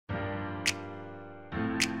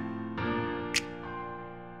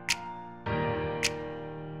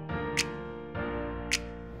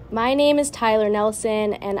My name is Tyler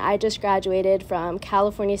Nelson, and I just graduated from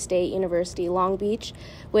California State University, Long Beach,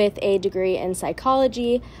 with a degree in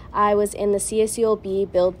psychology. I was in the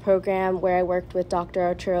CSULB BUILD program where I worked with Dr.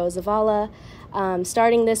 Arturo Zavala.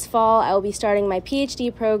 Starting this fall, I will be starting my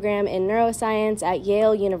PhD program in neuroscience at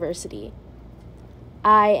Yale University.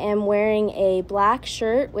 I am wearing a black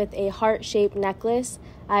shirt with a heart-shaped necklace.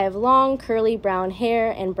 I have long, curly brown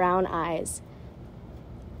hair and brown eyes.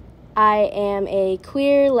 I am a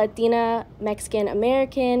queer, Latina, Mexican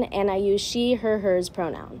American, and I use she, her, hers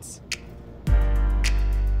pronouns.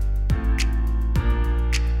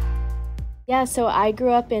 Yeah, so I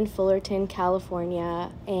grew up in Fullerton,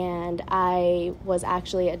 California, and I was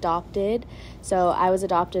actually adopted. So I was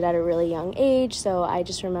adopted at a really young age, so I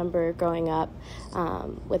just remember growing up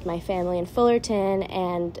with my family in Fullerton,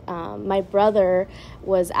 and my brother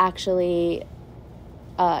was actually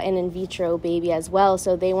an in vitro baby as well,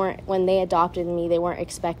 so when they adopted me, they weren't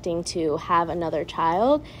expecting to have another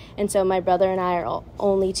child, and so my brother and I are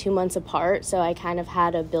only 2 months apart, so I kind of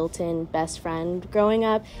had a built-in best friend growing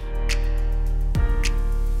up.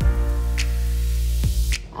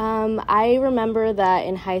 I remember that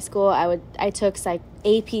in high school I took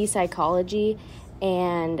AP psychology,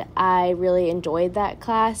 and I really enjoyed that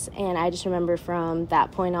class, and I just remember from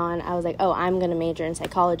that point on I was like, oh, I'm going to major in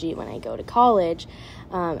psychology when I go to college.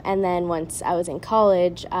 And then once I was in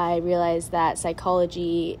college, I realized that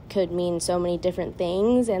psychology could mean so many different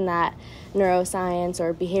things, and that neuroscience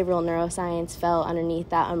or behavioral neuroscience fell underneath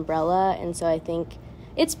that umbrella. And so I think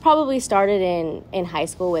it's probably started in high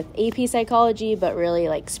school with AP psychology, but really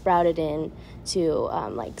sprouted into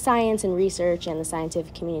science and research and the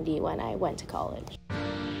scientific community when I went to college.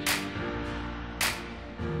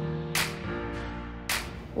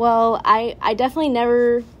 Well, I definitely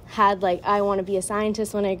never had I want to be a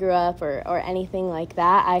scientist when I grew up or anything like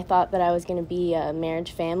that. I thought that I was going to be a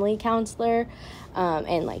marriage family counselor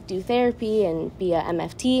and do therapy and be a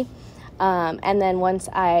MFT. And then once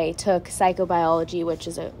I took psychobiology, which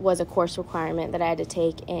was a course requirement that I had to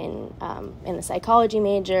take in the psychology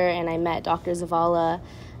major, and I met Dr. Zavala.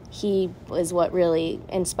 He was what really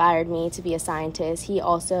inspired me to be a scientist. He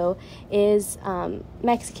also is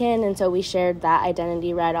Mexican, and so we shared that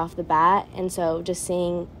identity right off the bat. And so just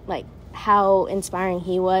seeing how inspiring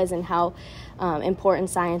he was and how important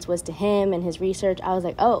science was to him and his research, I was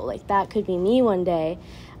like, oh, that could be me one day.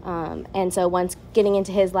 And so once getting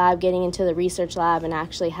into his lab, getting into the research lab, and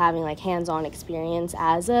actually having hands-on experience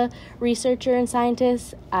as a researcher and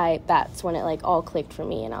scientist, that's when it all clicked for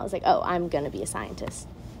me, and I was like, oh, I'm gonna be a scientist.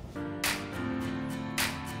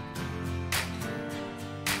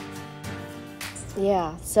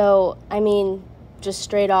 Yeah, so just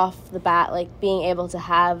straight off the bat, being able to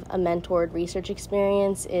have a mentored research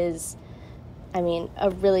experience is, a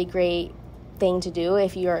really great thing to do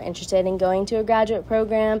if you're interested in going to a graduate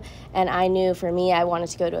program. And I knew for me, I wanted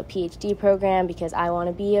to go to a PhD program because I want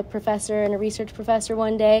to be a professor and a research professor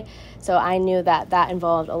one day. So I knew that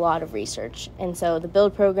involved a lot of research. And so the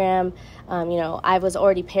BUILD program, I was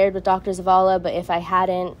already paired with Dr. Zavala, but if I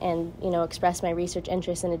hadn't and, expressed my research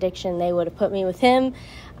interest in addiction, they would have put me with him.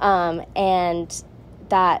 And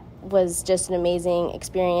that was just an amazing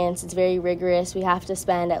experience. It's very rigorous. We have to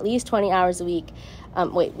spend at least 20 hours a week.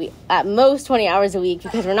 At most 20 hours a week,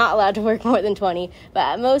 because we're not allowed to work more than 20, but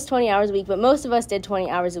at most 20 hours a week. But most of us did 20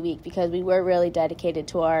 hours a week because we were really dedicated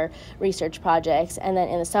to our research projects. And then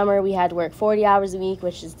in the summer, we had to work 40 hours a week,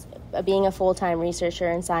 which is being a full-time researcher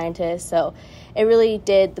and scientist. So it really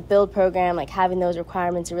did, the BUILD program, having those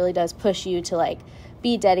requirements, it really does push you to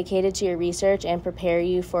be dedicated to your research and prepare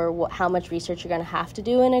you for how much research you're going to have to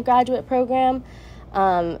do in a graduate program.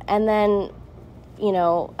 And then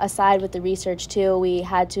aside with the research too, we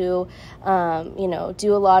had to,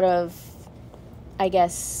 do a lot of,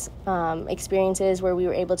 experiences where we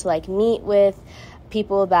were able to meet with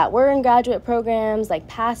people that were in graduate programs,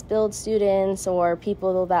 past BUILD students or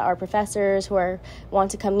people that are professors who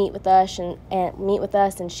want to come meet with us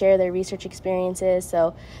and share their research experiences.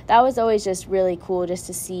 So that was always just really cool, just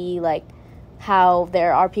to see how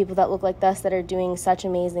there are people that look like us that are doing such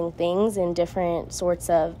amazing things in different sorts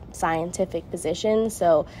of scientific positions.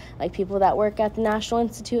 So people that work at the National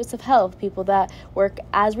Institutes of Health, people that work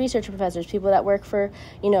as research professors, people that work for,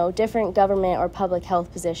 different government or public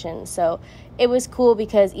health positions. So it was cool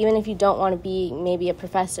because even if you don't want to be maybe a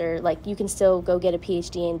professor, you can still go get a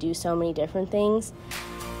PhD and do so many different things.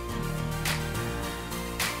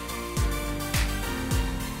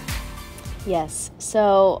 Yes,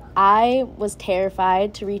 so I was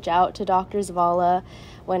terrified to reach out to Dr. Zavala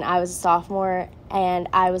when I was a sophomore, and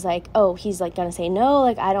I was like, oh, he's like gonna say no,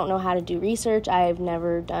 like I don't know how to do research, I've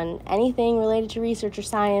never done anything related to research or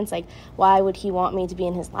science, like why would he want me to be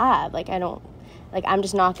in his lab? Like I'm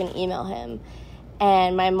just not gonna email him.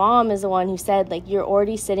 And my mom is the one who said, like, you're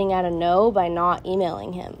already sitting at a no by not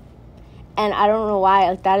emailing him. And I don't know why,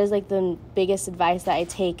 like, that is like the biggest advice that I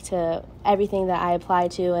take to everything that I apply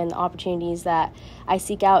to and the opportunities that I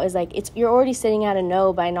seek out is like, you're already sitting at a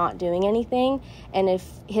no by not doing anything. And if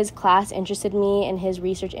his class interested me and his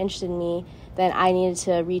research interested me, then I needed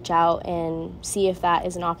to reach out and see if that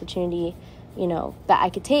is an opportunity, you know, that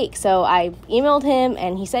I could take. So I emailed him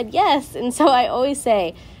and he said yes. And so I always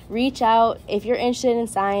say, reach out if you're interested in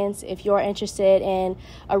science, if you're interested in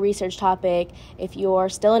a research topic, if you're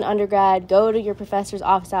still an undergrad, go to your professor's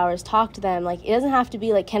office hours, talk to them. Like, it doesn't have to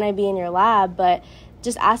be like, can I be in your lab? But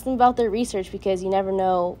just ask them about their research, because you never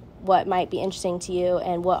know what might be interesting to you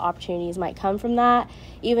and what opportunities might come from that.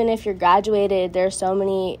 Even if you're graduated, there are so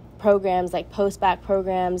many programs like post-bac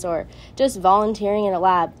programs or just volunteering in a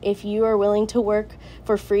lab. If you are willing to work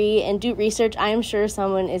for free and do research, I am sure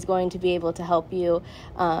someone is going to be able to help you,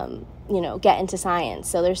 get into science.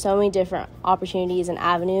 So there's so many different opportunities and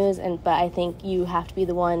avenues, but I think you have to be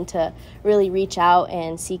the one to really reach out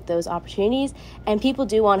and seek those opportunities, and people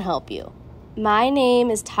do want to help you. My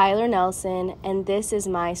name is Tyler Nelson, and this is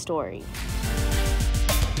my story.